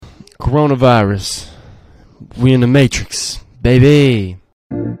Coronavirus. We in the Matrix, baby.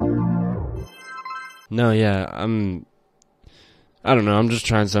 No, yeah, I don't know, I'm just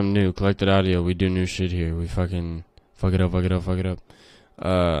trying something new. Collected audio, we do new shit here. We fucking fuck it up.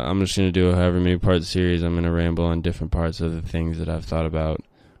 I'm just gonna do a however many part series. I'm gonna ramble on different parts of the things that I've thought about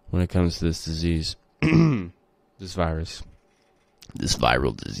when it comes to this disease. This virus. This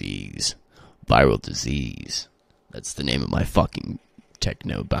viral disease. Viral disease. That's the name of my fucking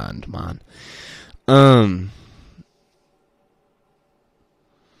techno band, man.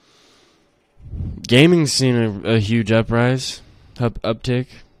 Gaming's seen a huge uptick.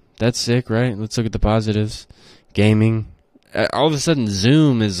 That's sick, right? Let's look at the positives. Gaming. All of a sudden,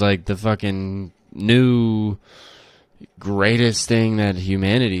 Zoom is like the fucking new greatest thing that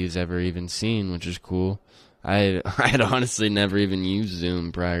humanity has ever even seen, which is cool. I had honestly never even used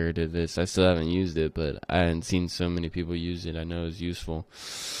Zoom prior to this. I still haven't used it, but I hadn't seen so many people use it. I know it's useful.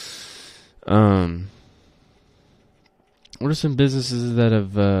 What are some businesses that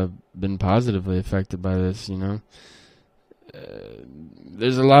have been positively affected by this, you know?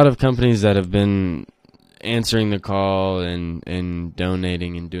 There's a lot of companies that have been answering the call and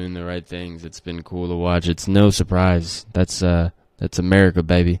donating and doing the right things. It's been cool to watch. It's no surprise. That's America,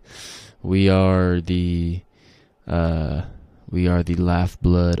 baby. We are the lifeblood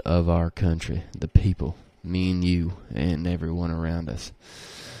of our country, the people, me and you and everyone around us.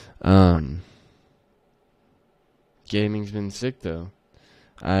 Gaming's been sick though.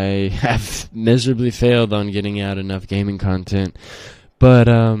 I have miserably failed on getting out enough gaming content, but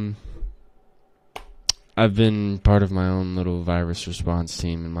I've been part of my own little virus response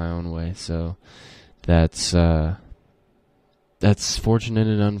team in my own way, so that's fortunate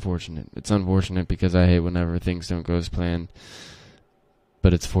and unfortunate. It's unfortunate because I hate whenever things don't go as planned,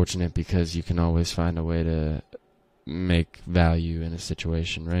 but it's fortunate because you can always find a way to make value in a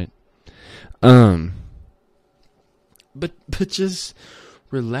situation, right? But just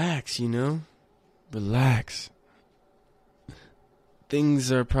relax, you know? Relax. Things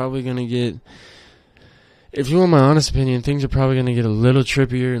are probably going to get... If you want my honest opinion, things are probably going to get a little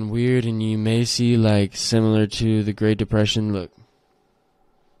trippier and weird, and you may see, like, similar to the Great Depression. Look.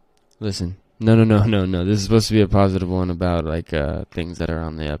 Listen. No. This is supposed to be a positive one about, like, things that are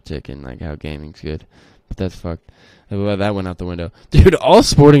on the uptick and, like, how gaming's good. But that's fucked. Well, that went out the window. Dude, all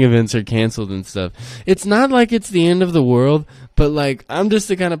sporting events are canceled and stuff. It's not like it's the end of the world, but, like, I'm just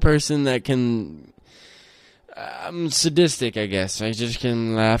the kind of person that can... I'm sadistic, I guess. I just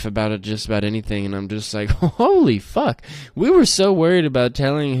can laugh about it, just about anything, and I'm just like, holy fuck. We were so worried about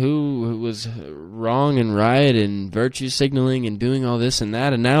telling who was wrong and right and virtue signaling and doing all this and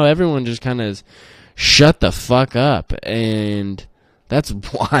that, and now everyone just kind of shut the fuck up, and that's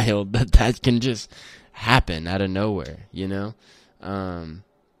wild that can just happen out of nowhere, you know?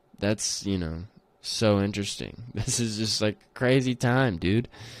 That's, you know, so interesting. This is just like a crazy time, dude.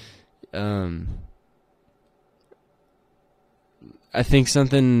 I think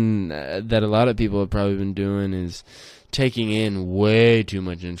something that a lot of people have probably been doing is taking in way too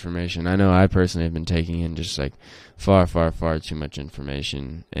much information. I know I personally have been taking in just like far too much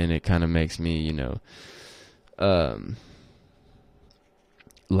information, and it kind of makes me, you know,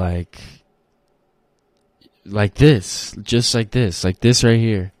 like this right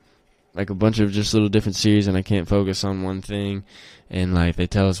here, like a bunch of just little different series, and I can't focus on one thing, and like they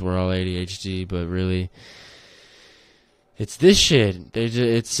tell us we're all ADHD, but really it's this shit.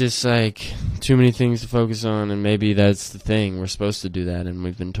 It's just like too many things to focus on, and maybe that's the thing. We're supposed to do that, and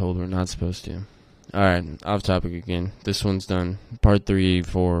we've been told we're not supposed to. Alright, off topic again. This one's done. Part 3,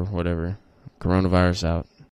 4, whatever. Coronavirus out.